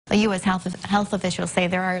The U.S. health officials say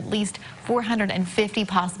there are at least 450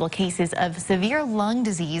 possible cases of severe lung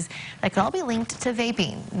disease that could all be linked to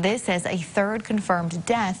vaping. This as a third confirmed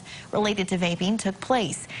death related to vaping took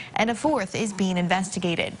place, and a fourth is being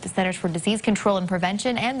investigated. The Centers for Disease Control and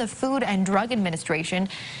Prevention and the Food and Drug Administration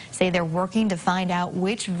say they're working to find out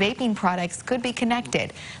which vaping products could be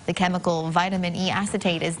connected. The chemical vitamin E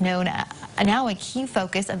acetate is now a key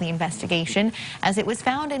focus of the investigation, as it was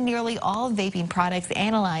found in nearly all vaping products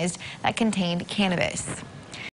analyzed that contained cannabis.